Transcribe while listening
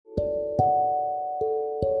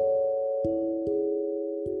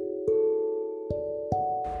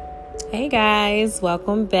Hey guys,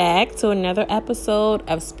 welcome back to another episode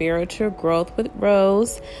of Spiritual Growth with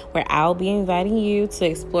Rose, where I'll be inviting you to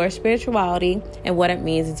explore spirituality and what it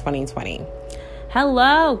means in 2020.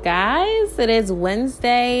 Hello guys, it is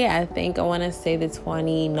Wednesday. I think I want to say the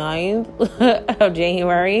 29th of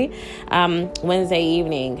January, Wednesday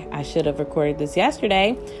evening. I should have recorded this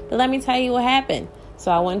yesterday, but let me tell you what happened.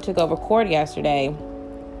 So I went to go record yesterday.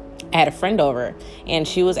 I had a friend over and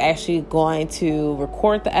she was actually going to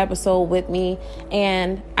record the episode with me,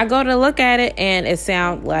 and I go to look at it and it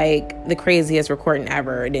sounded like the craziest recording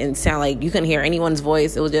ever. It didn't sound like you couldn't hear anyone's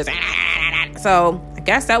voice. It was just so I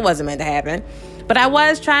guess that wasn't meant to happen, but I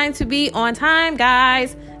was trying to be on time,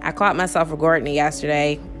 guys. I caught myself recording it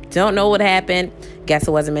yesterday. Don't know what happened. Guess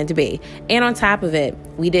it wasn't meant to be. And on top of it,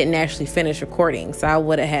 we didn't actually finish recording, so I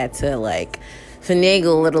would have had to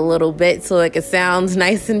finagle it a little bit so it could sound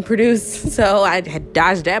nice and produced. So I had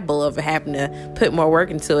dodged that bullet of having to put more work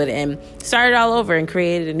into it and started all over and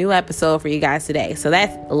created a new episode for you guys today. So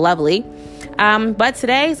that's lovely. But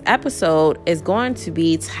today's episode is going to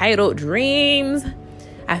be titled Dreams.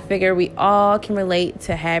 I figure we all can relate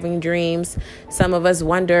to having dreams. Some of us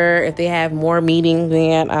wonder if they have more meaning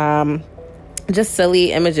than just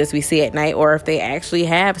silly images we see at night, or if they actually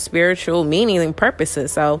have spiritual meaning and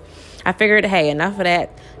purposes. So I figured, hey, enough of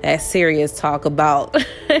that serious talk about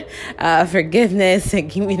forgiveness and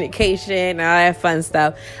communication and all that fun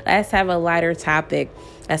stuff. Let's have a lighter topic.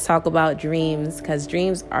 Let's talk about dreams, because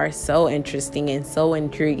dreams are so interesting and so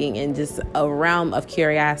intriguing and just a realm of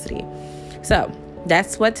curiosity. So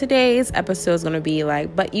that's what today's episode is going to be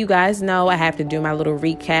like. But you guys know I have to do my little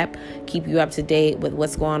recap, keep you up to date with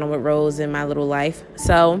what's going on with Rose in my little life.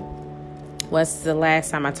 So what's the last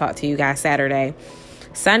time I talked to you guys? Saturday.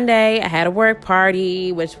 Sunday, I had a work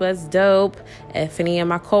party, which was dope. If any of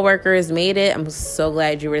my coworkers made it, I'm so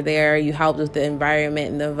glad you were there. You helped with the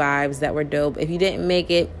environment and the vibes that were dope. If you didn't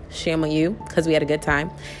make it, shame on you, because we had a good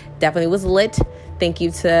time. Definitely was lit. Thank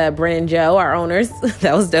you to Brent and Joe, our owners.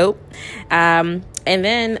 That was dope. And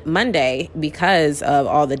then Monday, because of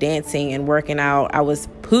all the dancing and working out, I was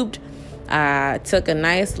pooped. Took a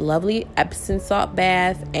nice, lovely Epsom salt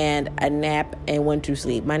bath and a nap and went to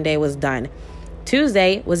sleep. Monday was done.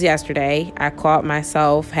 Tuesday was yesterday. I caught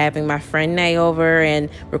myself having my friend Nay over and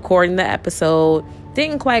recording the episode.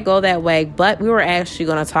 Didn't quite go that way, but we were actually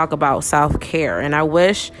going to talk about self-care. And I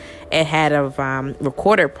wish it had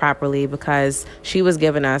recorded properly, because she was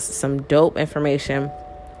giving us some dope information.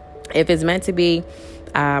 If it's meant to be,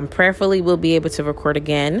 prayerfully we'll be able to record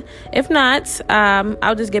again. If not,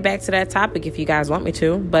 I'll just get back to that topic if you guys want me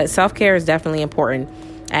to. But self-care is definitely important.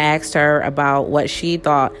 I asked her about what she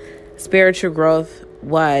thought spiritual growth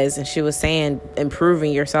was, and she was saying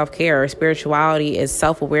improving your self-care or spirituality is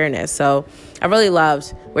self-awareness. So I really loved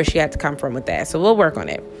where she had to come from with that. So we'll work on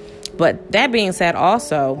it. But that being said,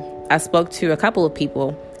 also, I spoke to a couple of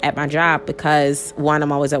people at my job, because one,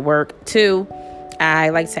 I'm always at work. Two, I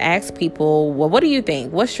like to ask people, well, what do you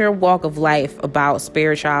think? What's your walk of life about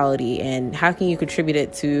spirituality, and how can you contribute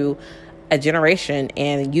it to a generation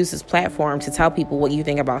and use this platform to tell people what you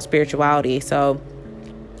think about spirituality? So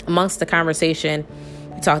amongst the conversation,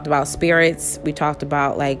 we talked about spirits. We talked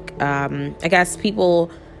about I guess people's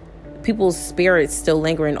spirits still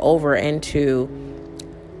lingering over into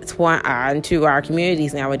our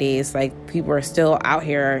communities nowadays. Like, people are still out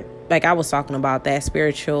here. Like, I was talking about that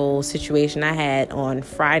spiritual situation I had on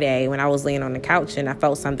Friday when I was laying on the couch and I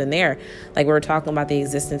felt something there. Like, we were talking about the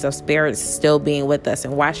existence of spirits still being with us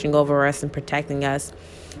and watching over us and protecting us.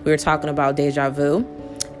 We were talking about deja vu,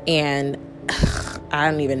 and I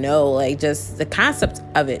don't even know, just the concept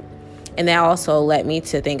of it. And that also led me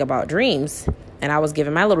to think about dreams. And I was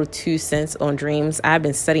giving my little 2 cents on dreams. I've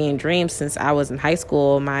been studying dreams since I was in high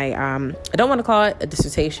school. My, I don't want to call it a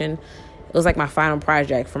dissertation. It was like my final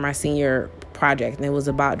project for my senior project. And it was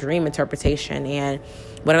about dream interpretation. And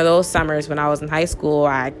one of those summers when I was in high school,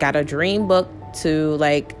 I got a dream book to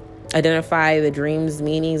identify the dreams,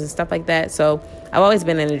 meanings, and stuff like that. So I've always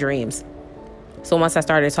been into dreams. So once I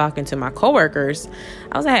started talking to my coworkers,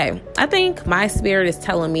 I was like, hey, I think my spirit is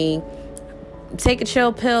telling me, take a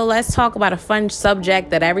chill pill. Let's talk about a fun subject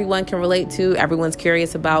that everyone can relate to, everyone's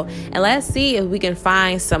curious about. And let's see if we can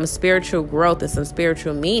find some spiritual growth and some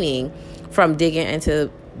spiritual meaning from digging into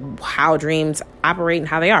how dreams operate and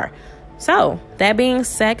how they are. So that being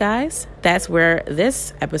said, guys, that's where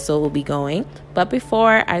this episode will be going. But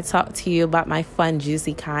before I talk to you about my fun,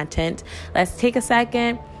 juicy content, let's take a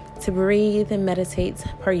second to breathe and meditate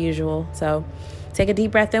per usual. So take a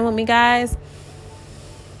deep breath in with me, guys.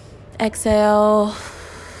 Exhale.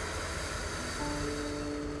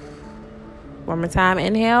 One more time.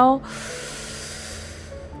 Inhale.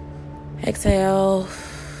 Exhale.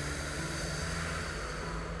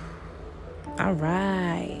 All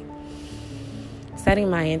right. Setting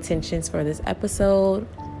my intentions for this episode.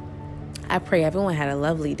 I pray everyone had a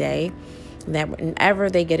lovely day. That whenever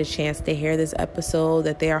they get a chance to hear this episode,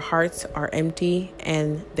 that their hearts are empty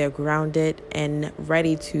and they're grounded and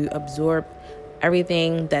ready to absorb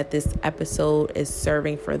everything that this episode is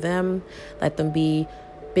serving for them. Let them be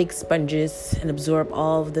big sponges and absorb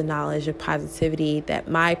all of the knowledge of positivity that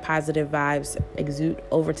my positive vibes exude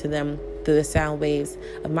over to them through the sound waves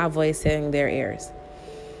of my voice hitting their ears.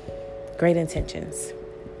 Great intentions.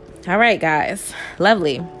 All right, guys.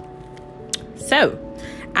 Lovely. So,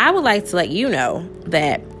 I would like to let you know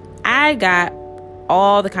that I got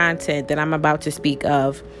all the content that I'm about to speak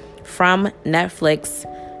of from Netflix,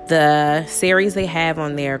 the series they have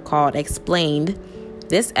on there called Explained.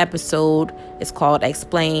 This episode is called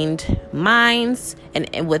Explained Minds,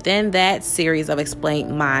 and within that series of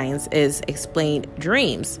Explained Minds is Explained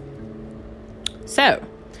Dreams. So,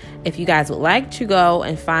 if you guys would like to go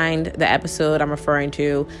and find the episode I'm referring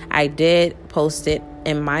to, I did post it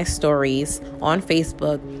in my stories on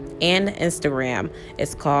Facebook and Instagram.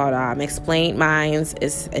 It's called Explained Minds.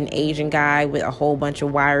 It's an Asian guy with a whole bunch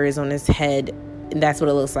of wires on his head. And that's what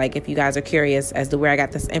it looks like if you guys are curious as to where I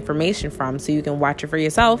got this information from, so you can watch it for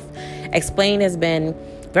yourself. Explained has been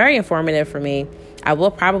very informative for me. I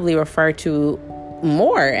will probably refer to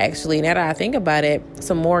more, actually, now that I think about it,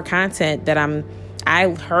 some more content that I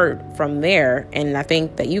heard from there, and I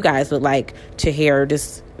think that you guys would like to hear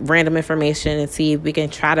this random information and see if we can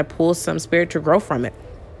try to pull some spiritual growth from it.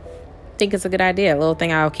 I think it's a good idea, a little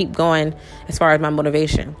thing I'll keep going as far as my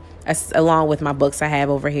motivation, along with my books I have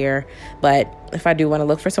over here. But if I do want to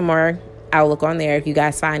look for some more, I'll look on there. If you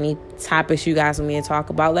guys find any topics you guys want me to talk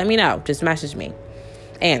about, let me know. Just message me.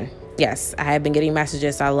 And yes, I have been getting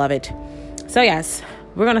messages, so I love it. So yes,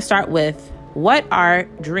 we're going to start with, what are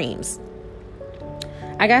dreams?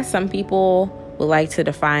 I guess some people would like to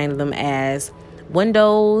define them as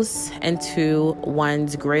windows into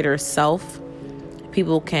one's greater self.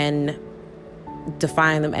 People can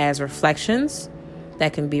define them as reflections.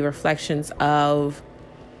 That can be reflections of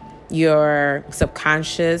your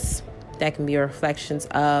subconscious. That can be reflections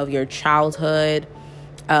of your childhood,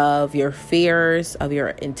 of your fears, of your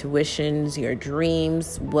intuitions, your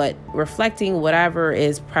dreams, reflecting whatever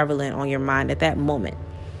is prevalent on your mind at that moment.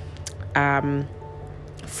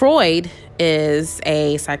 Freud is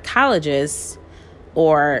a psychologist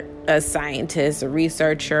or a scientist, a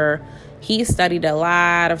researcher. He studied a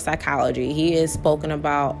lot of psychology. He is spoken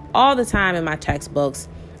about all the time in my textbooks.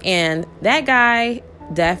 And that guy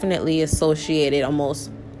definitely associated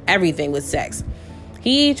almost everything with sex.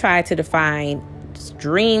 He tried to define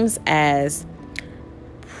dreams as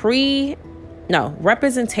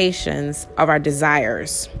representations of our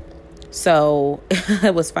desires. So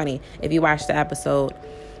it was funny. If you watch the episode,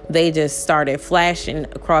 they just started flashing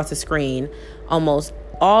across the screen almost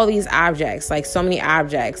all these objects, like so many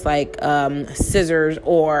objects, like scissors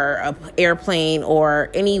or an airplane or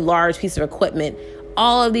any large piece of equipment.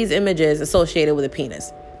 All of these images associated with a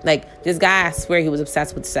penis. Like, this guy, I swear he was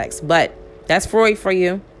obsessed with sex. But that's Freud for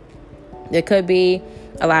you. There could be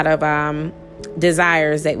a lot of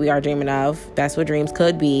desires that we are dreaming of. That's what dreams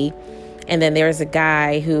could be. And then there's a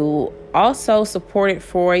guy who also supported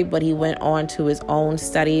Freud, but he went on to his own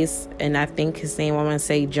studies. And I think his name, I'm going to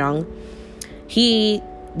say Jung. He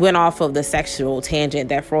went off of the sexual tangent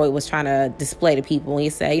that Freud was trying to display to people. And he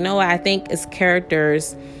said, you know what? I think it's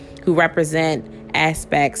characters who represent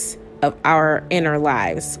aspects of our inner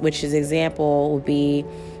lives, which his example would be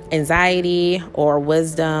anxiety or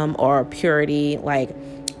wisdom or purity, like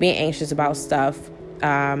being anxious about stuff,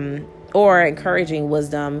 or encouraging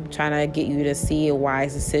wisdom, trying to get you to see a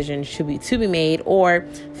wise decision to be made, or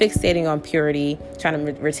fixating on purity, trying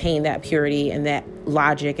to retain that purity and that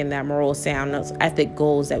logic and that moral sound, those ethic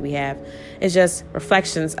goals that we have. It's just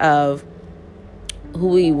reflections of who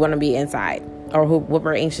we want to be inside, or what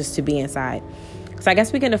we're anxious to be inside. So I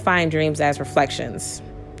guess we can define dreams as reflections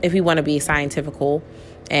if we want to be scientifical,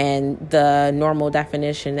 and the normal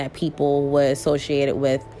definition that people would associate it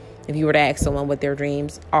with, if you were to ask someone what their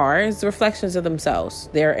dreams are, is reflections of themselves,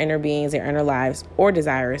 their inner beings, their inner lives or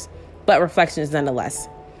desires, but reflections nonetheless.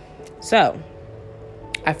 So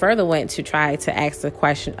I further went to try to ask the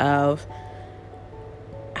question of,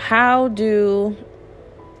 how do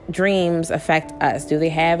dreams affect us? Do they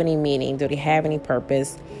have any meaning? Do they have any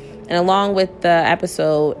purpose? And along with the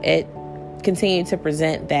episode, it continued to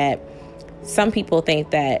present that some people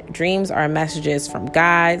think that dreams are messages from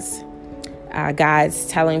gods. God's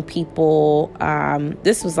telling people,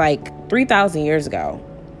 this was like 3,000 years ago.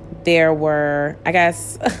 There were, I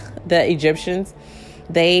guess, the Egyptians,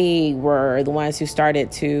 they were the ones who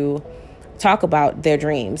started to talk about their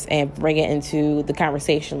dreams and bring it into the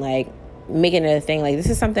conversation, like making it a thing. Like, this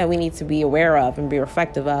is something we need to be aware of and be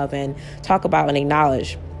reflective of and talk about and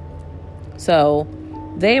acknowledge. So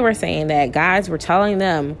they were saying that gods were telling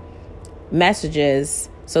them messages,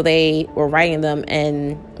 so they were writing them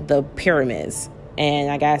in the pyramids.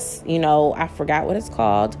 And I guess, I forgot what it's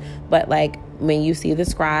called, but like when you see the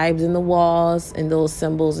scribes in the walls and those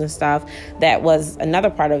symbols and stuff, that was another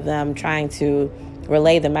part of them trying to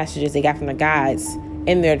relay the messages they got from the gods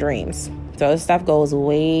in their dreams. So this stuff goes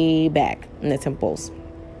way back in the temples.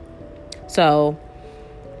 So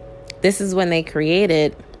this is when they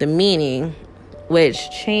created the meaning,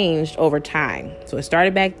 which changed over time. So it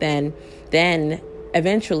started back then. Then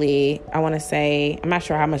eventually, I want to say, I'm not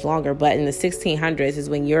sure how much longer, but in the 1600s is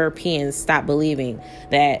when Europeans stopped believing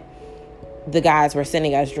that the gods were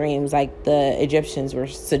sending us dreams like the Egyptians were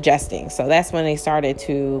suggesting. So that's when they started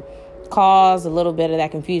to cause a little bit of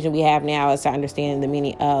that confusion we have now as to understanding the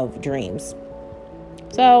meaning of dreams.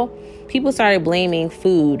 So people started blaming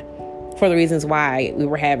food for the reasons why we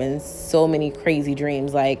were having so many crazy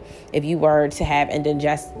dreams. Like if you were to have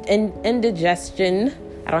indigestion,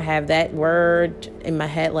 I don't have that word in my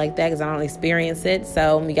head like that because I don't experience it.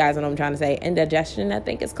 So you guys know what I'm trying to say. Indigestion, I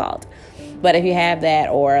think it's called. But if you have that,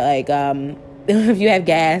 or like if you have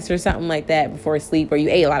gas or something like that before sleep, or you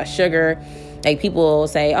ate a lot of sugar, like people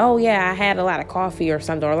say, oh yeah, I had a lot of coffee or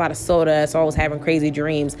something, or a lot of soda, so I was having crazy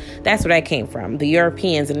dreams. That's where that came from. The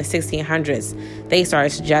Europeans in the 1600s, they started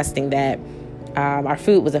suggesting that our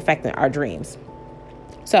food was affecting our dreams.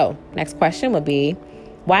 So next question would be,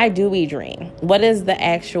 why do we dream? What is the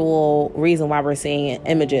actual reason why we're seeing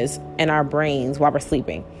images in our brains while we're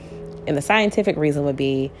sleeping? And the scientific reason would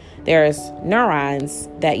be there's neurons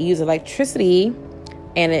that use electricity,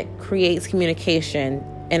 and it creates communication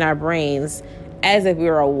in our brains as if we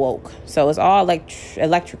were awoke. So it's all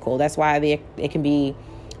electrical. That's why it can be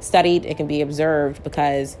studied, it can be observed,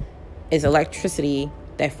 because it's electricity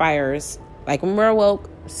that fires, like when we're awoke,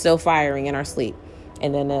 still firing in our sleep.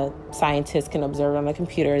 And then the scientists can observe on the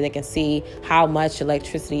computer. They can see how much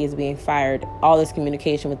electricity is being fired. All this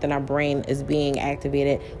communication within our brain is being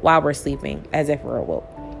activated while we're sleeping, as if we're awoke.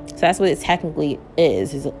 So that's what it technically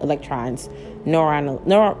is electrons,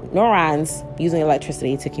 neurons using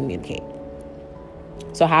electricity to communicate.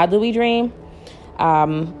 So how do we dream?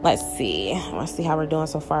 Let's see. I want to see how we're doing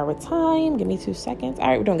so far with time. Give me 2 seconds. All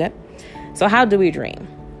right, we're doing good. So how do we dream?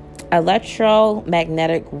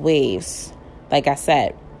 Electromagnetic waves. Like I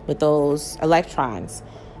said, with those electrons,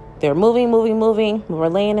 they're moving. We're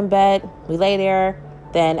laying in bed. We lay there.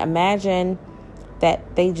 Then imagine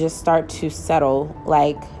that they just start to settle.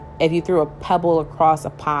 Like if you threw a pebble across a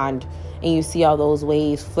pond and you see all those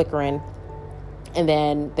waves flickering, and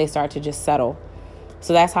then they start to just settle.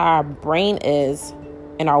 So that's how our brain is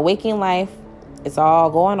in our waking life. It's all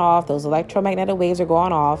going off. Those electromagnetic waves are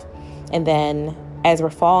going off. And then as we're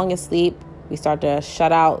falling asleep, we start to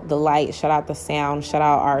shut out the light, shut out the sound, shut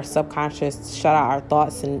out our subconscious, shut out our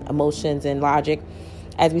thoughts and emotions and logic.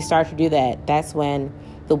 As we start to do that, that's when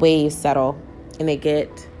the waves settle and they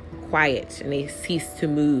get quiet and they cease to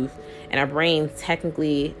move. And our brain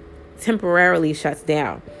temporarily shuts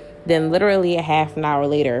down. Then literally a half an hour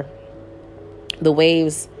later, the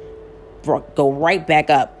waves go right back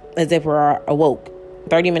up as if we're awoke.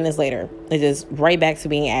 30 minutes later, it's just right back to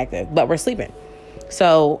being active, but we're sleeping.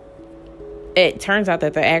 So it turns out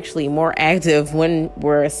that they're actually more active when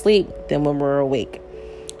we're asleep than when we're awake.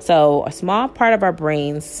 So a small part of our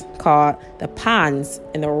brains called the pons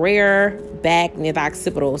in the rear back near the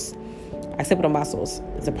occipital muscles.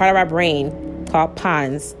 It's a part of our brain called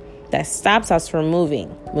pons that stops us from moving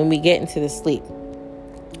when we get into the sleep.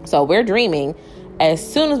 So we're dreaming as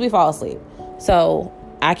soon as we fall asleep. So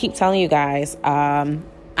I keep telling you guys,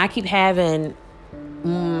 I keep having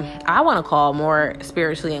I want to call more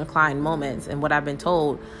spiritually inclined moments. And what I've been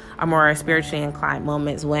told are more spiritually inclined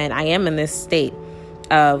moments when I am in this state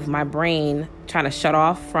of my brain trying to shut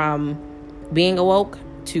off from being awoke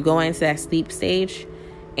to go into that sleep stage.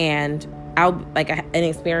 And I'll like an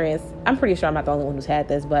experience. I'm pretty sure I'm not the only one who's had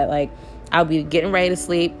this, but like I'll be getting ready to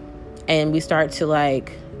sleep and we start to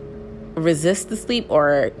like resist the sleep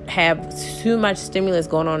or have too much stimulus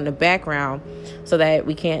going on in the background so that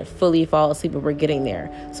we can't fully fall asleep if we're getting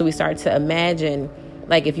there. So we start to imagine,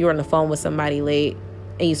 like if you were on the phone with somebody late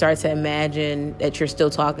and you start to imagine that you're still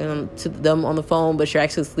talking to them on the phone, but you're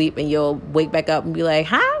actually asleep, and you'll wake back up and be like,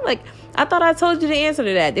 huh? Like, I thought I told you the answer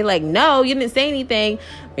to that. They're like, no, you didn't say anything.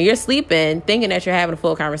 And you're sleeping, thinking that you're having a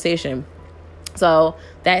full conversation. So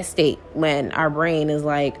that state when our brain is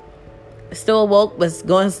like still awoke, was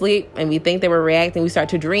going to sleep, and we think that we're reacting. We start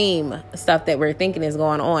to dream stuff that we're thinking is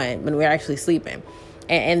going on when we're actually sleeping.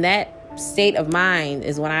 And that state of mind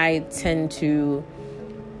is when I tend to,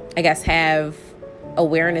 I guess, have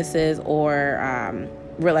awarenesses or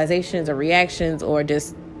realizations or reactions, or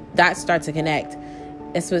just dots start to connect.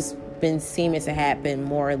 It's what's been seeming to happen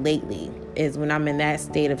more lately, is when I'm in that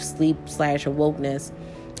state of sleep/awokeness,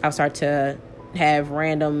 I'll start to have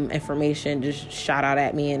random information just shot out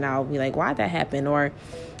at me, and I'll be like, why'd that happen? Or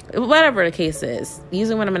whatever the case is.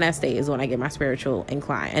 Usually when I'm in that state is when I get my spiritual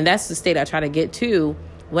incline. And that's the state I try to get to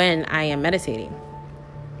when I am meditating.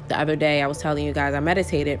 The other day I was telling you guys I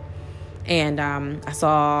meditated, and I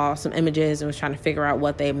saw some images and was trying to figure out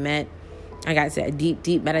what they meant. I got to a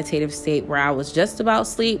deep meditative state where I was just about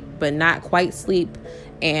sleep, but not quite sleep.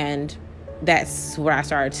 And that's where I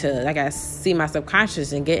started to, I guess, see my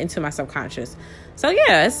subconscious and get into my subconscious. So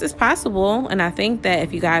yeah, it's possible. And I think that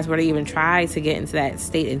if you guys were to even try to get into that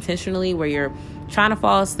state intentionally, where you're trying to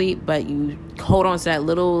fall asleep, but you hold on to that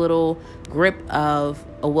little grip of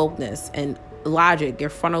awokeness and logic, your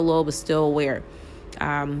frontal lobe is still aware,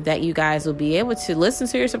 that you guys will be able to listen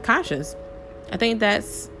to your subconscious. I think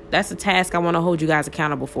that's a task I want to hold you guys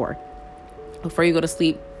accountable for. Before you go to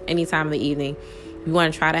sleep, any time in the evening, you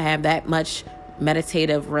want to try to have that much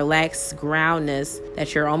meditative, relaxed groundness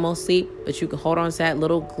that you're almost asleep, but you can hold on to that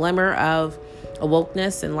little glimmer of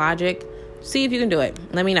awokeness and logic. See if you can do it.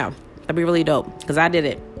 Let me know. That'd be really dope, because I did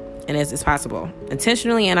it, and it's possible,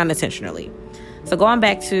 intentionally and unintentionally. So going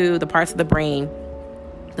back to the parts of the brain,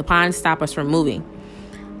 the pawns stop us from moving.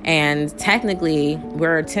 And technically,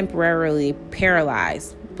 we're temporarily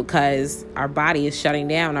paralyzed because our body is shutting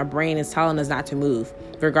down. Our brain is telling us not to move,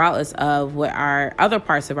 regardless of what our other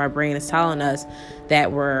parts of our brain is telling us,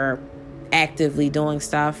 that we're actively doing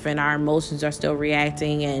stuff and our emotions are still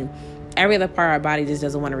reacting, and every other part of our body just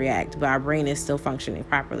doesn't want to react, but our brain is still functioning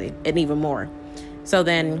properly, and even more. So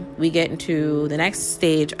then we get into the next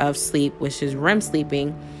stage of sleep, which is REM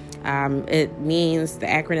sleeping. It means, the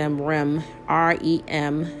acronym REM,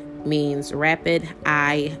 R-E-M, means rapid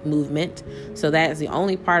eye movement. So that is the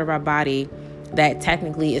only part of our body that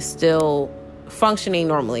technically is still functioning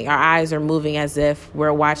normally. Our eyes are moving as if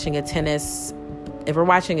we're watching a tennis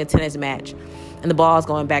match and the ball is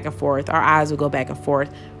going back and forth. Our eyes will go back and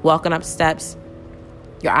forth. Walking up steps,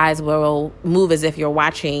 your eyes will move as if you're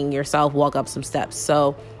watching yourself walk up some steps.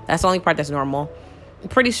 So that's the only part that's normal. I'm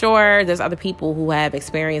pretty sure there's other people who have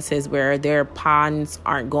experiences where their pawns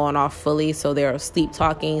aren't going off fully, so they're sleep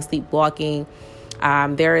talking, sleepwalking.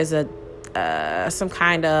 There is some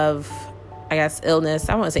kind of, I guess, illness.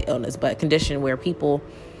 I won't say illness, but condition where people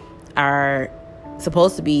are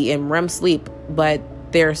supposed to be in REM sleep, but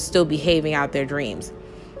they're still behaving out their dreams.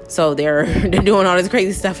 So they're doing all this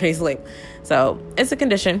crazy stuff in their sleep. So it's a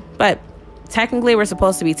condition, but technically we're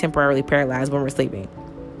supposed to be temporarily paralyzed when we're sleeping.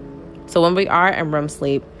 So when we are in REM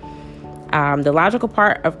sleep, the logical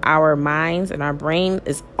part of our minds and our brain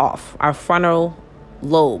is off. Our frontal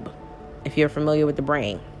lobe, if you're familiar with the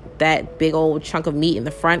brain, that big old chunk of meat in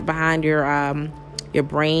the front behind your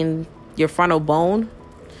brain, your frontal bone,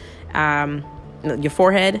 your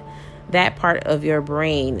forehead, that part of your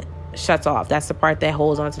brain shuts off. That's the part that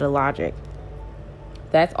holds on to the logic.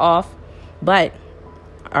 That's off. But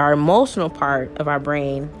our emotional part of our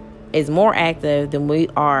brain is more active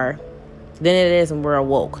than it is when we're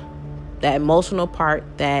awoke. That emotional part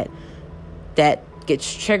that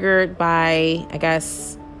gets triggered by, I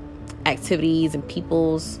guess, activities and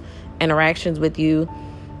people's interactions with you,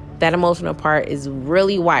 that emotional part is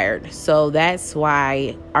really wired. So that's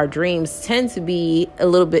why our dreams tend to be a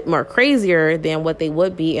little bit more crazier than what they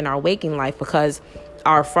would be in our waking life, because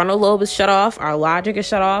our frontal lobe is shut off, our logic is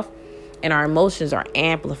shut off, and our emotions are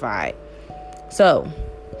amplified. So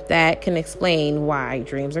that can explain why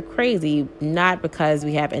dreams are crazy, not because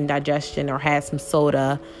we have indigestion or had some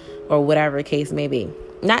soda or whatever the case may be.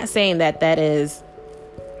 Not saying that is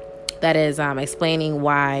explaining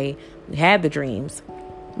why we have the dreams.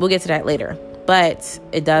 We'll get to that later. But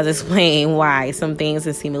it does explain why some things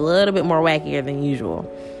that seem a little bit more wackier than usual.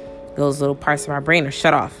 Those little parts of our brain are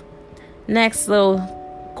shut off. Next little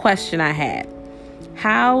question I had.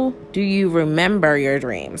 How do you remember your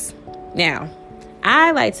dreams? Now,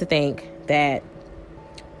 I like to think that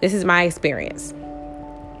this is my experience.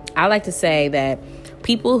 I like to say that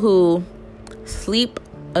people who sleep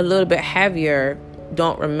a little bit heavier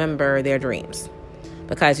don't remember their dreams,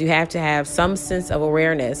 because you have to have some sense of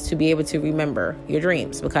awareness to be able to remember your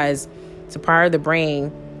dreams, because it's a part of the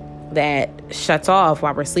brain that shuts off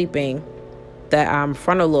while we're sleeping. The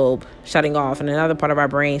frontal lobe shutting off and another part of our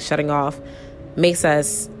brain shutting off makes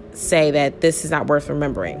us say that this is not worth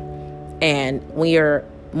remembering. And when you're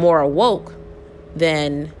more awoke,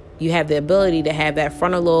 then you have the ability to have that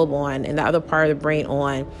frontal lobe on and the other part of the brain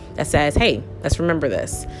on that says, hey, let's remember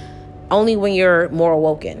this. Only when you're more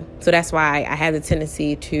awoken. So that's why I have the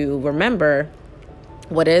tendency to remember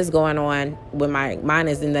what is going on when my mind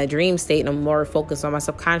is in that dream state and I'm more focused on my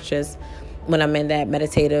subconscious. When I'm in that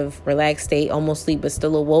meditative, relaxed state, almost sleep but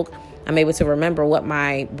still awoke, I'm able to remember what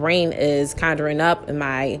my brain is conjuring up in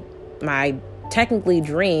my technically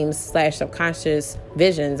dreams / subconscious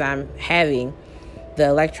visions I'm having, the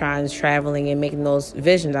electrons traveling and making those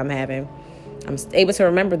visions I'm having. I'm able to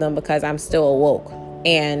remember them because I'm still awoke.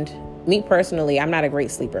 And me personally, I'm not a great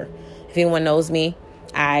sleeper. If anyone knows me,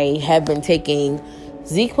 I have been taking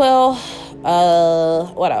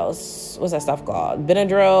ZzzQuil, what else? What's that stuff called?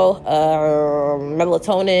 Benadryl,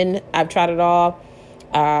 melatonin. I've tried it all.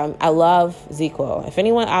 I love ZzzQuil. If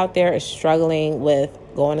anyone out there is struggling with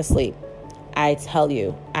going to sleep, I tell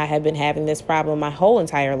you, I have been having this problem my whole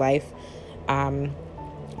entire life.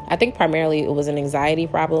 I think primarily it was an anxiety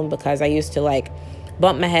problem because I used to like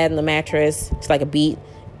bump my head on the mattress to like a beat,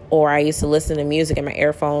 or I used to listen to music in my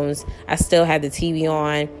earphones. I still had the TV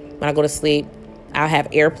on when I go to sleep. I'll have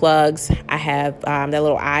earplugs. I have that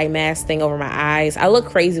little eye mask thing over my eyes. I look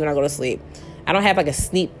crazy when I go to sleep. I don't have like a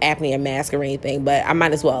sleep apnea mask or anything, but I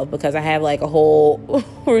might as well because I have like a whole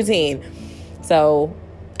routine. So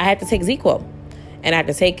I had to take ZzzQuil, and I had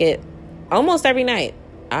to take it almost every night.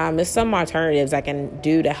 There's some alternatives I can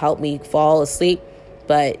do to help me fall asleep,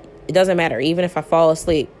 but it doesn't matter. Even if I fall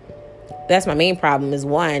asleep, that's my main problem is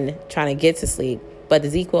one, trying to get to sleep. But the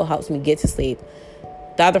ZzzQuil helps me get to sleep.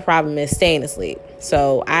 The other problem is staying asleep.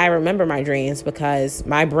 So I remember my dreams because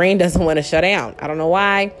my brain doesn't want to shut down. I don't know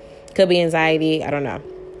why. Could be anxiety. I don't know.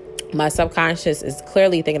 My subconscious is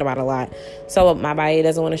clearly thinking about a lot. So my body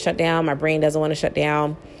doesn't want to shut down. My brain doesn't want to shut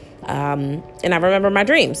down. And I remember my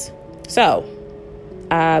dreams. So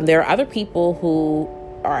there are other people who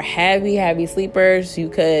are heavy sleepers. You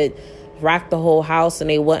could rock the whole house and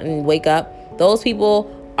they wouldn't wake up. Those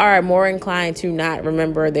people are more inclined to not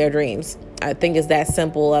remember their dreams. I think it's that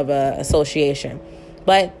simple of a association.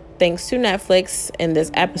 But thanks to Netflix in this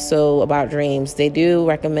episode about dreams, they do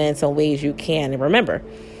recommend some ways you can remember.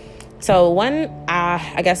 So one,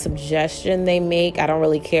 I guess, suggestion they make, I don't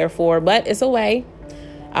really care for, but it's a way,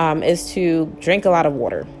 is to drink a lot of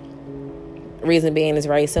water. Reason being is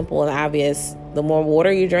very simple and obvious. The more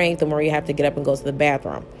water you drink, the more you have to get up and go to the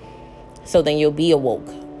bathroom. So then you'll be awoke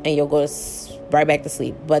and you'll go right back to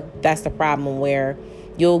sleep. But that's the problem where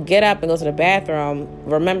you'll get up and go to the bathroom,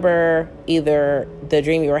 remember either the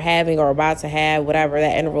dream you were having or about to have, whatever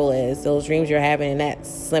that interval is, those dreams you're having in that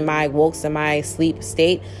semi-woke, semi-sleep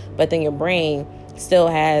state, but then your brain still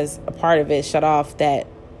has a part of it shut off that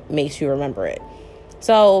makes you remember it.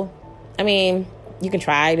 So, I mean, you can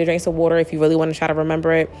try to drink some water if you really want to try to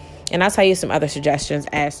remember it. And I'll tell you some other suggestions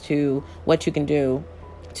as to what you can do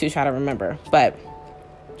to try to remember. But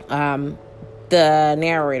the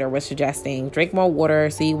narrator was suggesting drink more water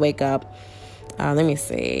so you wake up. Let me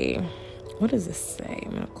see. What does this say?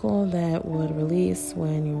 I'm going to call that would release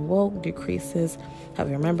when you woke, decreases. Help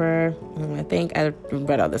you remember. I think I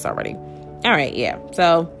read all this already. All right, yeah.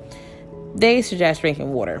 So they suggest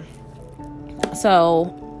drinking water.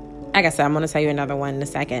 So like I said, I'm going to tell you another one in a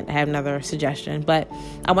second. I have another suggestion, but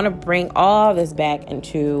I want to bring all this back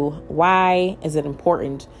into why is it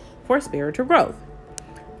important for spiritual growth.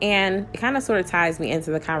 And it kind of sort of ties me into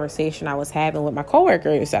the conversation I was having with my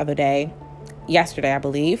coworkers the other day, yesterday, I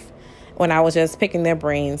believe, when I was just picking their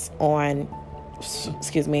brains on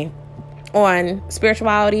spirituality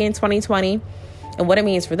in 2020 and what it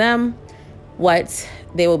means for them, what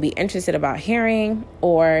they will be interested about hearing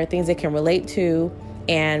or things they can relate to.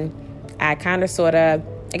 And I kind of sort of,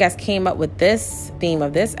 I guess, came up with this theme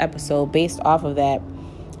of this episode based off of that.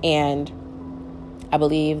 And I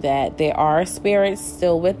believe that there are spirits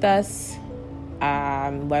still with us.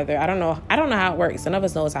 Whether, I don't know how it works. None of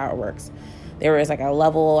us knows how it works. There is like a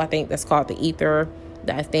level, I think, that's called the ether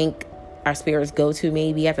that I think our spirits go to.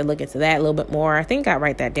 Maybe I have to look into that a little bit more. I think I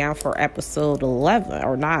write that down for episode 11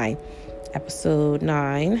 or 9. Episode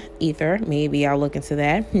 9, ether. Maybe I'll look into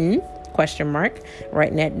that. Question mark.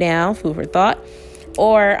 Writing that down. Food for thought.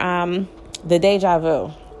 Or the deja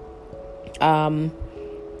vu. I'm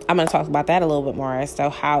going to talk about that a little bit more as to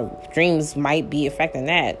how dreams might be affecting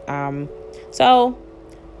that. So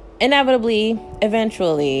inevitably,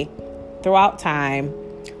 eventually, throughout time,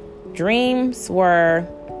 dreams were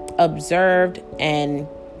observed and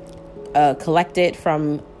collected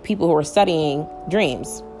from people who were studying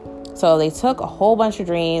dreams. So they took a whole bunch of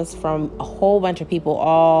dreams from a whole bunch of people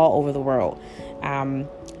all over the world.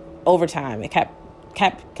 Over time, it kept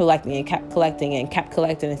kept collecting and kept collecting and kept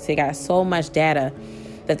collecting until they got so much data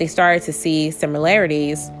that they started to see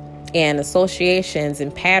similarities and associations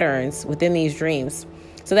and patterns within these dreams.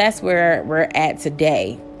 So that's where we're at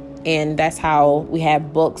today. And that's how we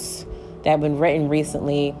have books that have been written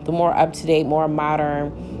recently, the more up-to-date, more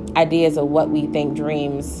modern ideas of what we think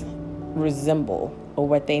dreams resemble or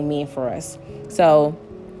what they mean for us. So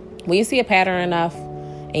when you see a pattern enough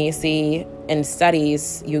and you see in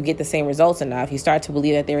studies you get the same results enough, you start to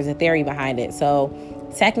believe that there is a theory behind it. So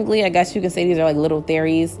technically, I guess you can say these are like little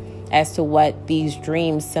theories as to what these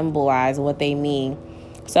dreams symbolize and what they mean.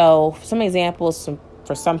 So some examples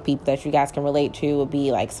for some people that you guys can relate to would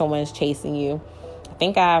be like someone's chasing you. I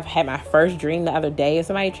think I've had my first dream the other day of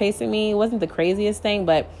somebody chasing me. It wasn't the craziest thing,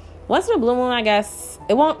 but once in a blue moon, I guess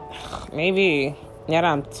it won't. Maybe now that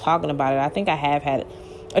I'm talking about it, I think I have had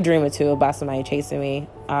a dream or two about somebody chasing me.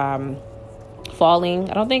 Falling.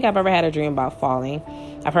 I don't think I've ever had a dream about falling.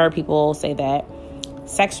 I've heard people say that.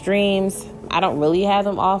 Sex dreams, I don't really have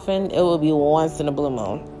them often. It will be once in a blue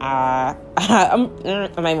moon. I'm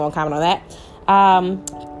not even gonna comment on that.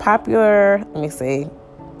 Let me see.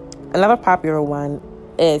 Another popular one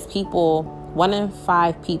is 1 in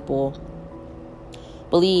 5 people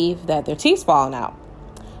believe that their teeth's falling out.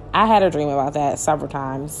 I had a dream about that several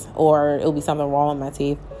times, or it'll be something wrong with my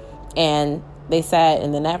teeth. And they said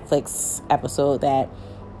in the Netflix episode that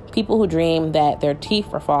people who dream that their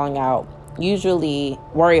teeth are falling out usually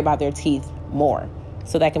worry about their teeth more.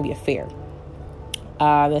 So that can be a fear.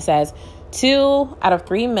 It says 2 out of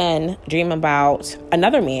 3 men dream about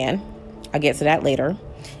another man. I'll get to that later.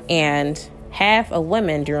 And half of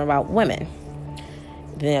women dream about women.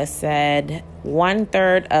 Then it said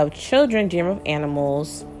 1/3 of children dream of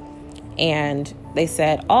animals. And they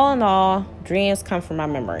said, all in all, dreams come from my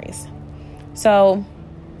memories. So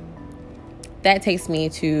that takes me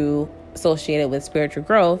to associate it with spiritual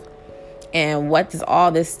growth. And what does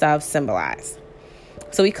all this stuff symbolize?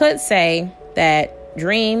 So we could say that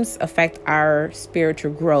dreams affect our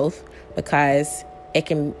spiritual growth because it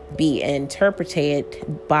can be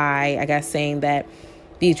interpreted by, I guess, saying that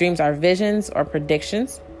these dreams are visions or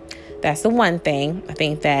predictions. That's the one thing. I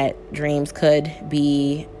think that dreams could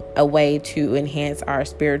be a way to enhance our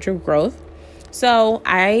spiritual growth. So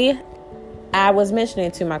I was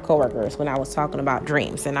mentioning to my coworkers when I was talking about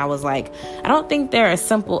dreams, and I was like, I don't think they're as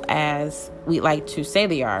simple as we like to say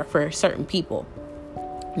they are for certain people.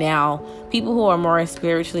 Now, people who are more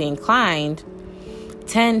spiritually inclined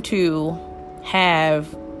tend to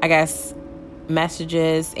have, I guess,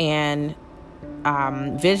 messages and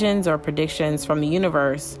visions or predictions from the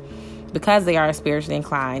universe because they are spiritually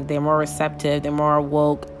inclined. They're more receptive, they're more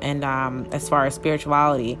woke, and as far as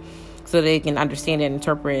spirituality, so they can understand it,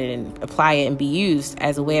 interpret it, and apply it and be used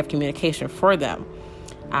as a way of communication for them.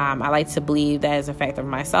 I like to believe that is a fact of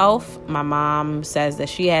myself. My mom says that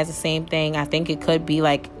she has the same thing. I think it could be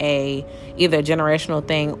like either a generational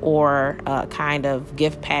thing or a kind of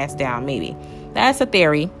gift passed down, maybe. That's a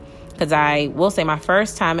theory, because I will say my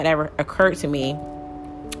first time it ever occurred to me,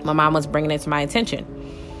 my mom was bringing it to my attention.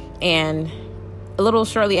 And a little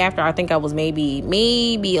shortly after, I think I was maybe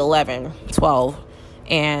 11, 12,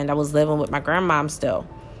 and I was living with my grandmom still.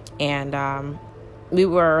 And we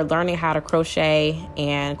were learning how to crochet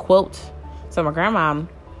and quilt. So my grandmom,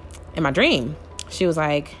 in my dream, she was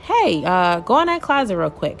like, hey, go in that closet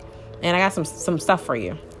real quick, and I got some stuff for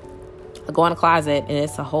you. I go in the closet, and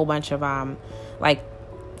it's a whole bunch of like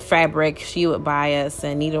fabric she would buy us,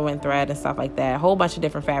 and needle and thread and stuff like that, a whole bunch of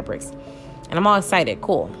different fabrics. And I'm all excited.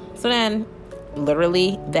 Cool. So then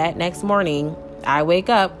literally that next morning, I wake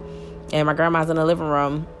up and my grandma's in the living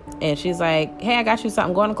room, and she's like, hey, I got you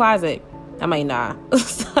something. Go in the closet. I'm like, nah.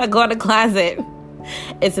 So I go in the closet.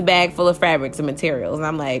 It's a bag full of fabrics and materials. And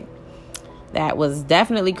I'm like, that was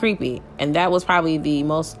definitely creepy. And that was probably the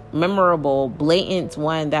most memorable, blatant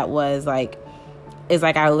one that was like, it's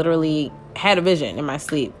like I literally had a vision in my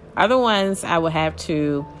sleep. Other ones I would have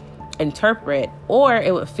to interpret, or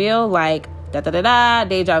it would feel like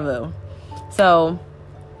deja vu. So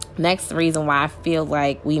next reason why I feel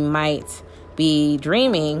like we might be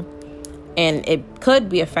dreaming and it could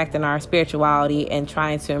be affecting our spirituality and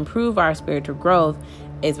trying to improve our spiritual growth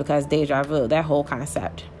is because deja vu, that whole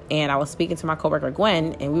concept. And I was speaking to my coworker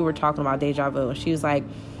Gwen, and we were talking about deja vu, and she's like,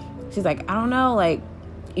 I don't know, like,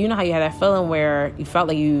 you know how you have that feeling where you felt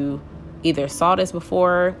like you either saw this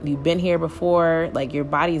before, you've been here before, like your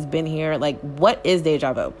body's been here. Like, what is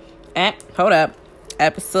deja vu? Hold up.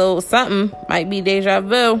 Episode something might be deja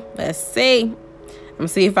vu. Let's see. I'm gonna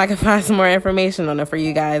see if I can find some more information on it for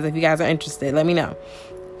you guys. If you guys are interested, let me know.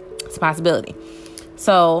 It's a possibility.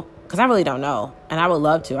 So because I really don't know. And I would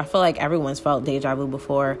love to. I feel like everyone's felt deja vu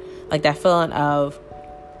before. Like that feeling of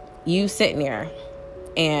you sitting there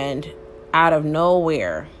and out of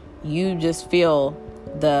nowhere, you just feel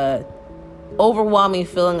the overwhelming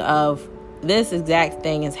feeling of this exact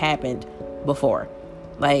thing has happened before.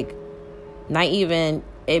 Like, not even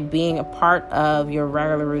it being a part of your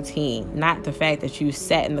regular routine. Not the fact that you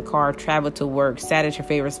sat in the car, traveled to work, sat at your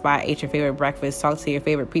favorite spot, ate your favorite breakfast, talked to your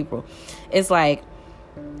favorite people. It's like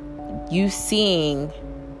you seeing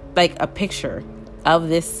like a picture of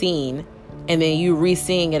this scene and then you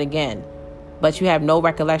re-seeing it again. But you have no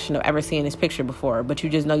recollection of ever seeing this picture before, but you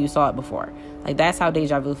just know you saw it before. Like, that's how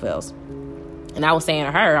deja vu feels. And I was saying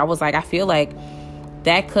to her, I was like, I feel like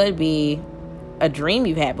that could be a dream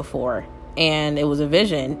you've had before. And it was a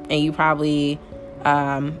vision. And you probably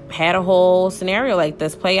had a whole scenario like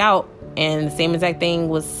this play out. And the same exact thing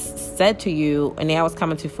was said to you. And now it's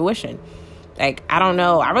coming to fruition. Like, I don't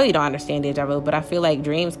know. I really don't understand deja vu. But I feel like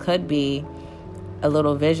dreams could be a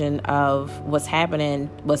little vision of what's happening,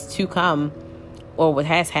 what's to come, or what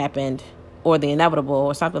has happened, or the inevitable,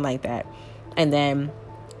 or something like that. And then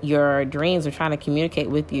your dreams are trying to communicate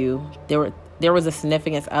with you. There was a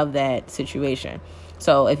significance of that situation.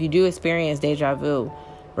 So if you do experience deja vu,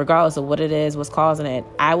 regardless of what it is, what's causing it,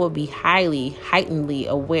 I will be heightenedly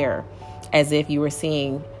aware, as if you were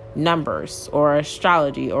seeing numbers or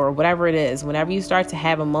astrology or whatever it is. Whenever you start to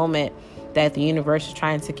have a moment that the universe is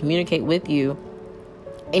trying to communicate with you,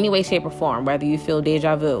 any way, shape, or form, whether you feel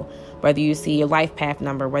deja vu, whether you see your life path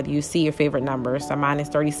number, whether you see your favorite numbers. So mine is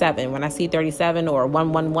 37. When I see 37 or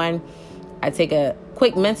 111, I take a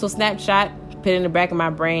quick mental snapshot, put it in the back of my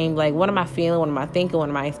brain, like, what am I feeling? What am I thinking? What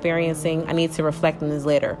am I experiencing? I need to reflect on this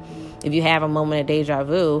later. If you have a moment of deja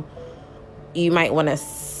vu, you might want to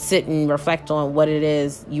sit and reflect on what it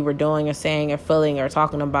is you were doing or saying or feeling or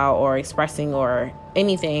talking about or expressing or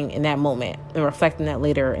anything in that moment, and reflect on that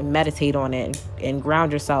later and meditate on it and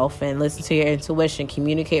ground yourself and listen to your intuition,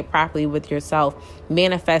 communicate properly with yourself,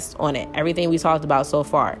 manifest on it. Everything we talked about so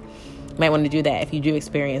far. You might want to do that if you do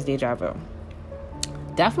experience deja vu.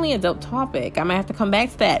 Definitely a dope topic. I might have to come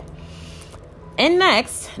back to that. And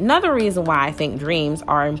next, another reason why I think dreams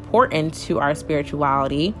are important to our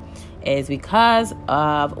spirituality is because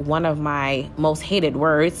of one of my most hated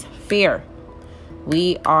words, fear.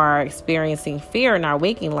 We are experiencing fear in our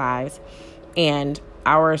waking lives, and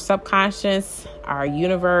our subconscious, our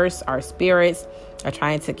universe, our spirits are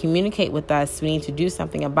trying to communicate with us. We need to do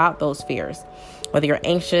something about those fears. Whether you're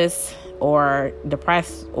anxious or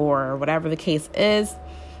depressed or whatever the case is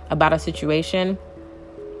about a situation,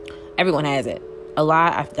 everyone has it.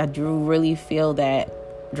 I do really feel that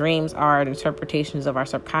dreams are the interpretations of our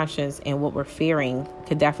subconscious, and what we're fearing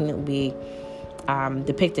could definitely be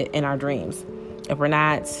depicted in our dreams. If we're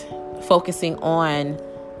not focusing on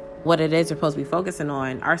what it is we're supposed to be focusing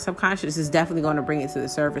on, our subconscious is definitely going to bring it to the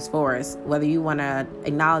surface for us, whether you want to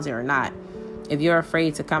acknowledge it or not. If you're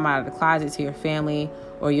afraid to come out of the closet to your family,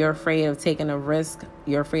 or you're afraid of taking a risk,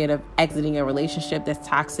 you're afraid of exiting a relationship that's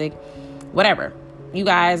toxic, whatever. You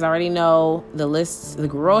guys already know the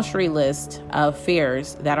grocery list of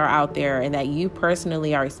fears that are out there and that you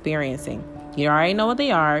personally are experiencing. You already know what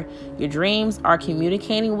they are. Your dreams are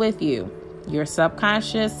communicating with you. Your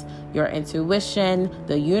subconscious, your intuition,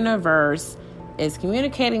 the universe is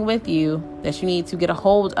communicating with you that you need to get a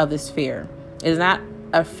hold of this fear. It's not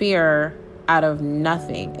a fear out of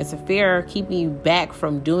nothing. It's a fear keeping you back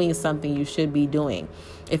from doing something you should be doing.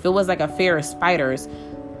 If it was like a fear of spiders,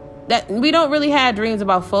 that we don't really have dreams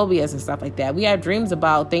about phobias and stuff like that. We have dreams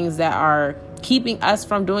about things that are keeping us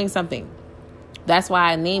from doing something. That's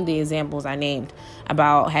why I named the examples I named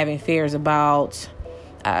about having fears about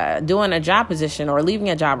doing a job position or leaving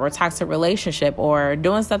a job or a toxic relationship or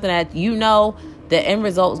doing something that you know the end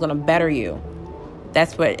result is going to better you.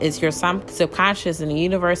 That's what it's your subconscious and the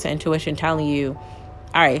universe and intuition telling you,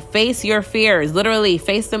 all right, face your fears. Literally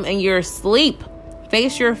face them in your sleep.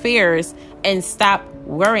 Face your fears and stop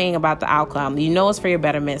worrying about the outcome. You know it's for your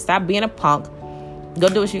betterment. Stop being a punk. Go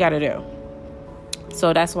do what you got to do.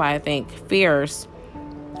 So that's why I think fears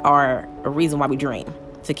are a reason why we dream,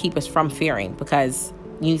 to keep us from fearing, because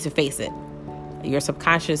you need to face it. Your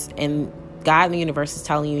subconscious and God in the universe is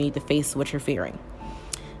telling you need to face what you're fearing.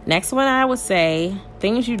 Next one, I would say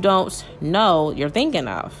things you don't know you're thinking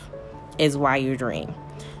of is why you dream.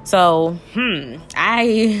 So, now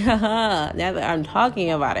that I'm talking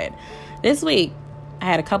about it, this week I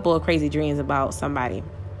had a couple of crazy dreams about somebody,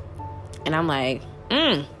 and I'm like,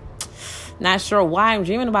 not sure why I'm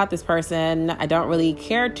dreaming about this person. I don't really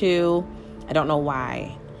care to. I don't know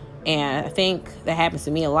why. And I think that happens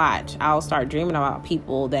to me a lot. I'll start dreaming about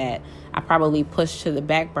people that I probably pushed to the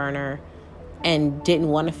back burner and didn't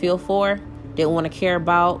want to feel for, didn't want to care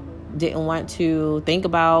about, didn't want to think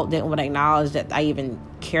about, didn't want to acknowledge that I even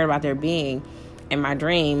cared about their being. And my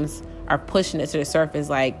dreams are pushing it to the surface,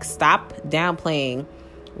 like, stop downplaying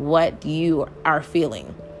what you are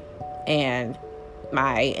feeling. And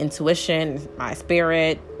my intuition, my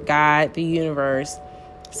spirit, God, the universe,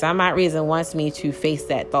 some odd reason wants me to face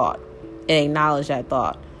that thought and acknowledge that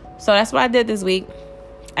thought. So that's what I did this week.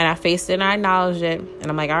 And I faced it and I acknowledged it. And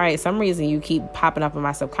I'm like, all right, some reason you keep popping up in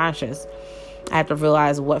my subconscious. I have to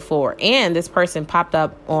realize what for. And this person popped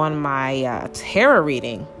up on my tarot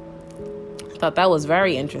reading. I thought that was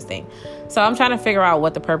very interesting. So I'm trying to figure out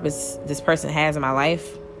what the purpose this person has in my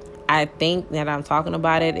life. I think that I'm talking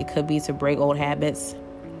about it, it could be to break old habits.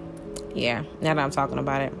 Yeah, now that I'm talking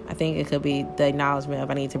about it, I think it could be the acknowledgement of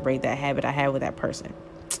I need to break that habit I have with that person.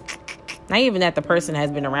 Not even that the person has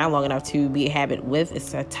been around long enough to be a habit with.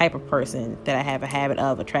 It's a type of person that I have a habit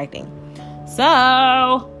of attracting.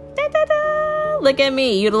 So, look at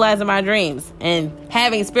me utilizing my dreams and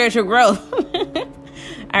having spiritual growth.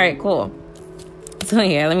 All right, cool. So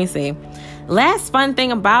yeah, let me see. Last fun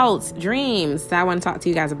thing about dreams that I want to talk to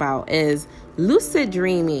you guys about is lucid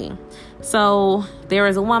dreaming. So there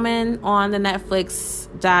was a woman on the Netflix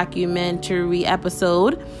documentary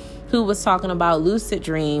episode who was talking about lucid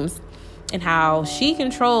dreams and how she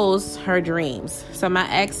controls her dreams. So my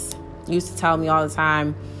ex used to tell me all the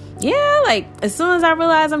time, yeah, like as soon as I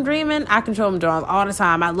realize I'm dreaming, I control my dreams all the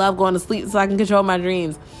time. I love going to sleep so I can control my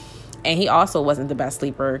dreams. And he also wasn't the best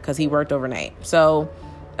sleeper because he worked overnight. So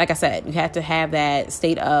like I said, you have to have that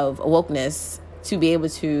state of awokeness to be able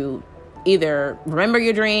to either remember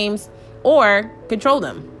your dreams or control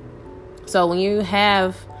them. So when you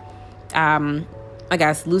have,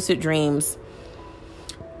 lucid dreams,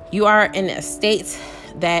 you are in a state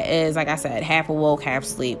that is, like I said, half awoke, half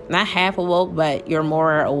asleep. Not half awoke, but you're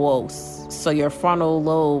more awoke. So your frontal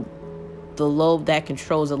lobe, the lobe that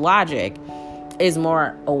controls the logic, is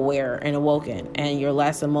more aware and awoken, and you're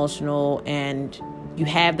less emotional, and you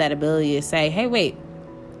have that ability to say, hey, wait,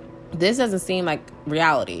 this doesn't seem like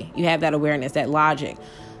reality. You have that awareness, that logic.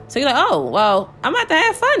 So you're like, oh, well, I'm about to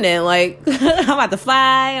have fun then. Like, I'm about to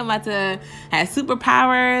fly. I'm about to have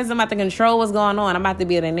superpowers. I'm about to control what's going on. I'm about to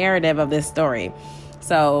be the narrative of this story.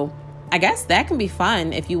 So I guess that can be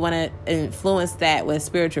fun if you want to influence that with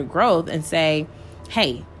spiritual growth and say,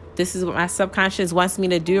 hey, this is what my subconscious wants me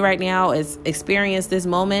to do right now, is experience this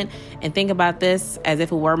moment and think about this as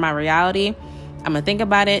if it were my reality. I'm going to think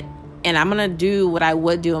about it, and I'm going to do what I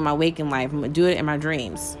would do in my waking life. I'm going to do it in my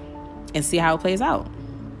dreams and see how it plays out.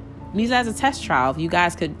 Use that as a test trial. If you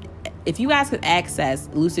guys could access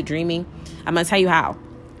lucid dreaming, I'm going to tell you how.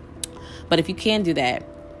 But if you can do that,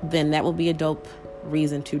 then that will be a dope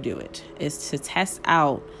reason to do it, is to test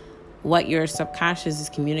out what your subconscious is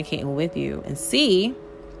communicating with you and see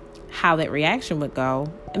how that reaction would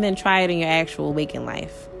go, and then try it in your actual waking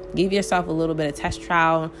life. Give yourself a little bit of test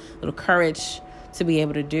trial, a little courage to be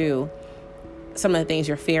able to do some of the things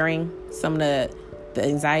you're fearing, some of the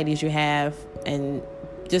anxieties you have, and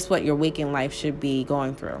just what your waking life should be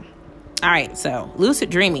going through. All right, so lucid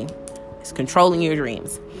dreaming is controlling your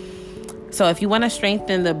dreams. So if you want to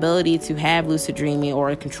strengthen the ability to have lucid dreaming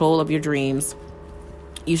or control of your dreams,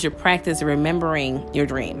 you should practice remembering your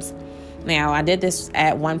dreams. Now, I did this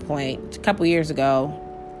at one point a couple years ago,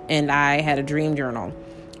 and I had a dream journal.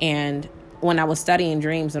 And when I was studying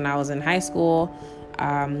dreams when I was in high school,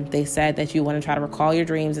 they said that you want to try to recall your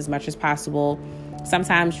dreams as much as possible.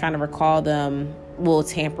 Sometimes trying to recall them will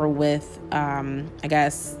tamper with,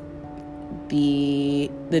 the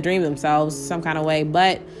dream themselves some kind of way.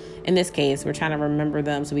 But in this case, we're trying to remember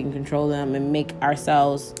them so we can control them and make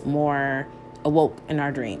ourselves more awoke in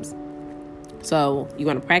our dreams. So you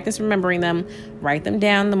want to practice remembering them, write them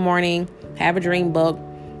down in the morning, have a dream book.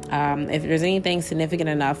 If there's anything significant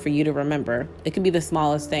enough for you to remember, it could be the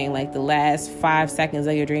smallest thing, like the last 5 seconds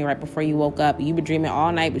of your dream right before you woke up. You've been dreaming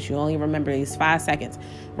all night, but you only remember these 5 seconds.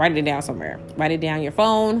 Write it down somewhere. Write it down on your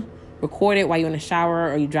phone, record it while you're in the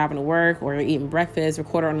shower or you're driving to work or you're eating breakfast,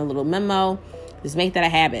 record it on a little memo. Just make that a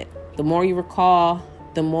habit. The more you recall,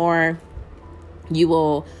 the more you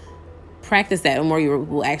will practice that, the more you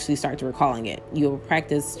will actually start to recalling it. You will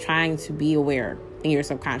practice trying to be aware in your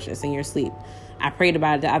subconscious, in your sleep. I prayed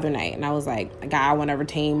about it the other night, and I was like, God, I want to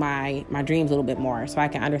retain my dreams a little bit more so I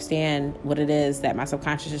can understand what it is that my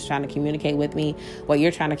subconscious is trying to communicate with me, what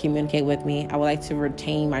you're trying to communicate with me. I would like to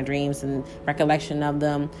retain my dreams and recollection of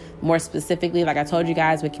them more specifically. Like I told you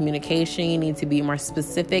guys, with communication, you need to be more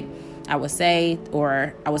specific. I would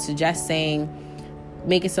suggest saying,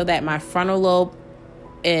 make it so that my frontal lobe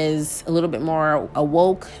is a little bit more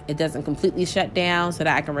awoke. It doesn't completely shut down, so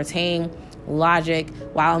that I can retain logic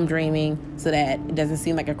while I'm dreaming, so that it doesn't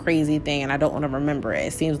seem like a crazy thing and I don't want to remember it.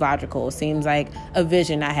 It seems logical. It seems like a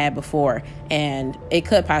vision I had before, and it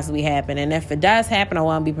could possibly happen. And if it does happen, I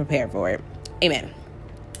want to be prepared for it. Amen.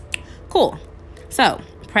 Cool. So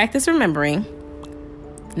practice remembering.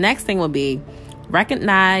 Next thing will be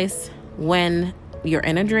recognize when you're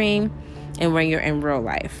in a dream and when you're in real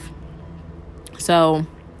life. So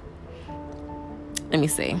let me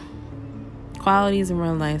see. Qualities in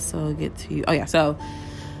real life. So I'll get to you. Oh yeah. So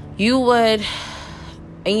you would,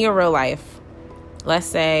 in your real life, let's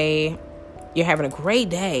say you're having a great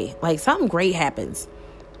day. Like something great happens.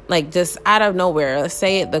 Like just out of nowhere. Let's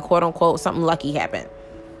say the quote unquote something lucky happened.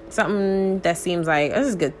 Something that seems like this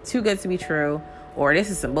is good, too good to be true. Or this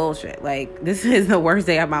is some bullshit. Like this is the worst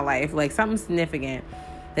day of my life. Like something significant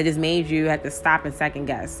that just made you have to stop and second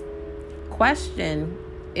guess. Question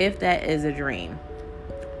if that is a dream.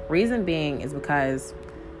 Reason being is because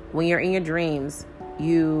when you're in your dreams,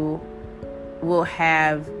 you will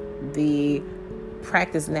have the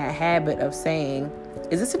practice and that habit of saying,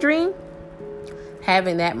 is this a dream?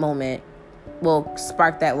 Having that moment will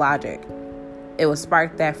spark that logic. It will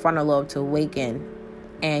spark that frontal lobe to awaken,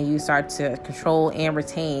 and you start to control and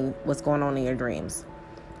retain what's going on in your dreams.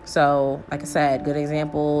 So, like I said, good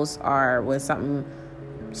examples are when something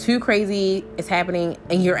too crazy is happening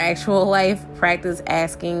in your actual life. Practice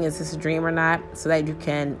asking, is this a dream or not? So that you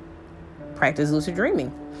can practice lucid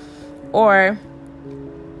dreaming. Or,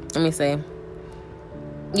 let me see.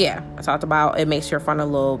 Yeah, I talked about it makes your frontal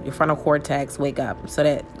lobe, your frontal cortex wake up so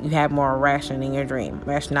that you have more ration in your dream,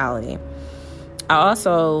 rationality. I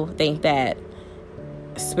also think that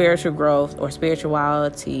spiritual growth or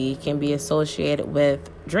spirituality can be associated with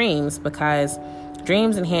dreams because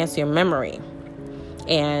dreams enhance your memory.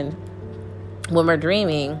 And when we're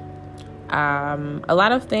dreaming, a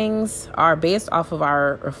lot of things are based off of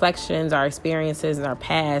our reflections, our experiences, and our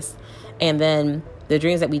past. And then the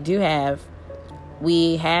dreams that we do have,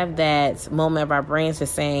 we have that moment of our brains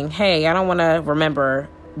just saying, hey, I don't want to remember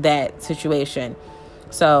that situation.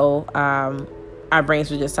 So our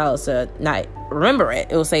brains would just tell us to not remember it.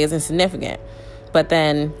 It will say it's insignificant. But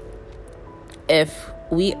then if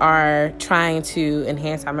we are trying to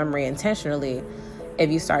enhance our memory intentionally, if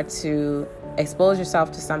you start to expose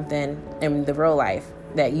yourself to something in the real life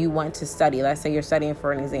that you want to study, let's say you're studying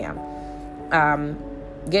for an exam,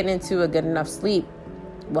 getting into a good enough sleep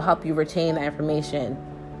will help you retain the information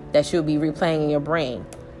that you'll be replaying in your brain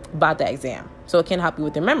about that exam. So it can help you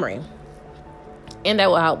with your memory. And that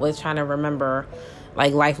will help with trying to remember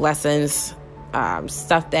like life lessons,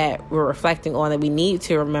 stuff that we're reflecting on that we need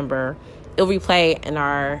to remember. It'll replay in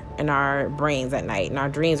our brains at night, and our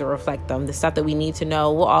dreams will reflect them. The stuff that we need to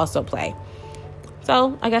know will also play.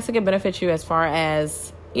 So I guess it can benefit you as far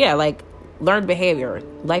as, like learned behavior,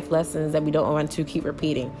 life lessons that we don't want to keep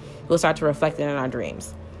repeating. We'll start to reflect it in our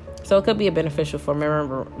dreams. So it could be beneficial for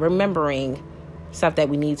remembering stuff that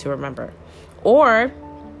we need to remember. Or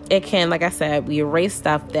it can, like I said, we erase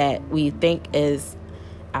stuff that we think is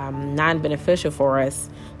non-beneficial for us.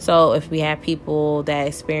 So if we have people that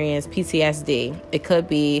experience PTSD, it could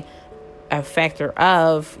be a factor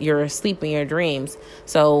of your sleep and your dreams.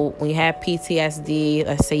 So when you have PTSD,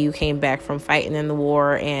 let's say you came back from fighting in the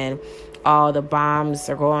war and all the bombs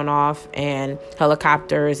are going off and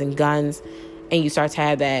helicopters and guns, and you start to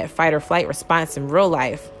have that fight or flight response in real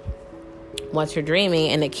life. Once you're dreaming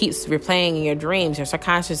and it keeps replaying in your dreams, your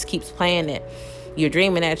subconscious keeps playing it. You're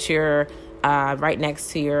dreaming that you're right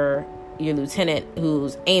next to your lieutenant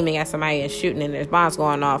who's aiming at somebody and shooting and there's bombs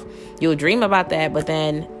going off. You'll dream about that, but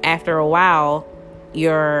then after a while,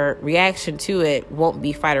 your reaction to it won't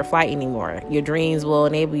be fight or flight anymore. Your dreams will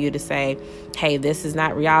enable you to say, hey, this is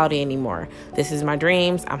not reality anymore. This is my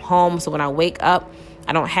dreams. I'm home. So when I wake up,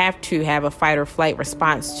 I don't have to have a fight or flight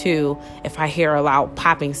response to if I hear a loud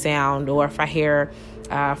popping sound or if I hear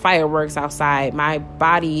fireworks outside. My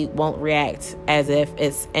body won't react as if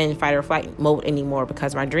it's in fight or flight mode anymore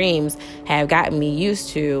because my dreams have gotten me used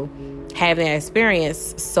to having that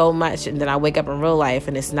experience so much, and then I wake up in real life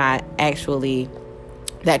and it's not actually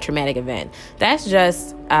that traumatic event. That's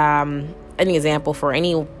just an example for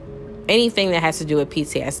anything that has to do with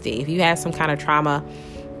PTSD. If you have some kind of trauma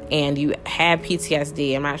and you have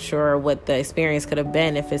PTSD, I'm not sure what the experience could have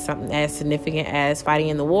been, if it's something as significant as fighting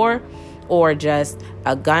in the war or just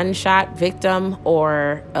a gunshot victim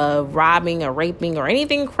or a robbing or raping or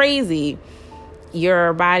anything crazy.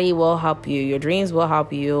 Your body will help you. Your dreams will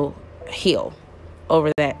help you heal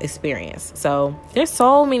over that experience. So there's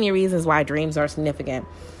so many reasons why dreams are significant.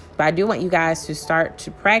 But I do want you guys to start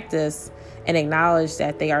to practice and acknowledge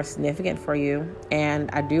that they are significant for you.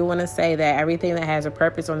 And I do want to say that everything that has a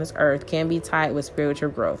purpose on this earth can be tied with spiritual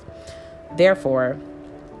growth. Therefore,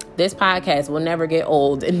 this podcast will never get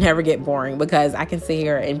old and never get boring, because I can sit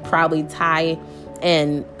here and probably tie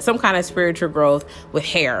in some kind of spiritual growth with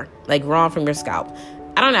hair, like growing from your scalp.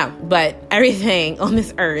 I don't know, but everything on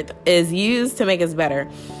this earth is used to make us better.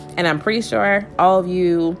 And I'm pretty sure all of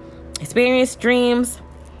you experience dreams,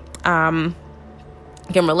 can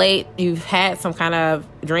relate. You've had some kind of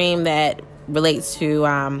dream that relates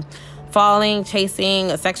to falling,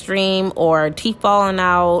 chasing, a sex dream, or teeth falling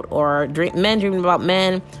out, or men dreaming about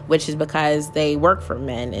men, which is because they work for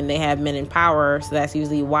men and they have men in power. So that's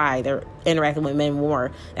usually why they're interacting with men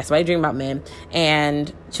more. That's why they dream about men.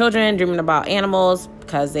 And children dreaming about animals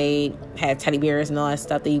because they have teddy bears and all that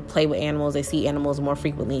stuff. They play with animals. They see animals more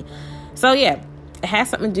frequently. So yeah, it has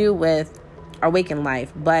something to do with our waking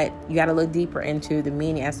life, but you got to look deeper into the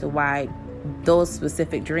meaning as to why those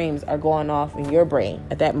specific dreams are going off in your brain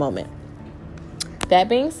at that moment. That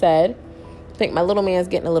being said, I think my little man's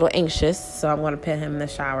getting a little anxious, so I'm going to put him in the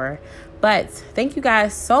shower. But thank you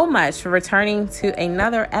guys so much for returning to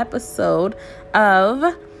another episode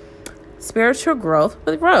of Spiritual Growth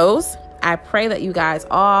with Rose. I pray that you guys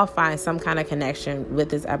all find some kind of connection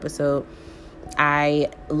with this episode. I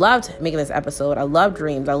loved making this episode. I love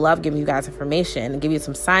dreams. I love giving you guys information and giving you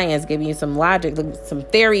some science, giving you some logic, some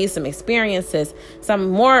theories, some experiences,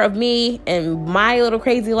 some more of me and my little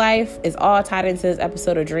crazy life is all tied into this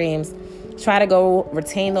episode of dreams. Try to go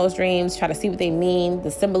retain those dreams, try to see what they mean,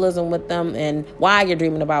 the symbolism with them, and why you're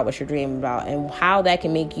dreaming about what you're dreaming about, and how that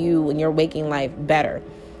can make you in your waking life better.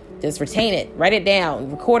 Just retain it, write it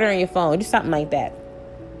down, record it on your phone, do something like that.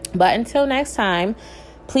 But until next time,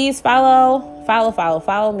 please follow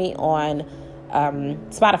me on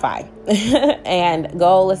Spotify and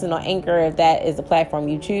go listen on Anchor if that is the platform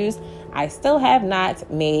you choose. I still have not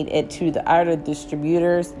made it to the other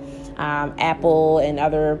distributors, Apple and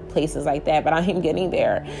other places like that, but I'm getting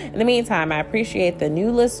there. In the meantime, I appreciate the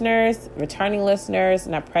new listeners, returning listeners,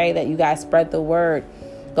 and I pray that you guys spread the word.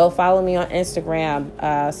 Go follow me on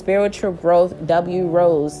Instagram, Spiritual Growth W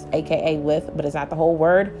Rose, aka with, but it's not the whole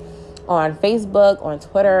word. On Facebook, on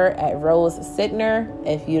Twitter at Rose Sidner.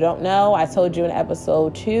 If you don't know, I told you in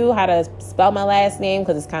episode 2 how to spell my last name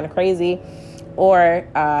because it's kind of crazy. Or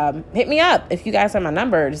hit me up if you guys have my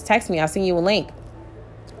number. Just text me. I'll send you a link.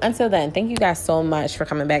 Until then, thank you guys so much for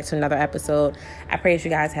coming back to another episode. I pray that you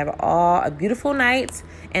guys have all a beautiful night,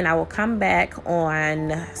 and I will come back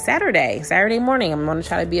on Saturday morning. I'm going to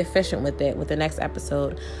try to be efficient with it with the next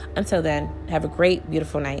episode. Until then, have a great,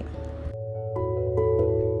 beautiful night.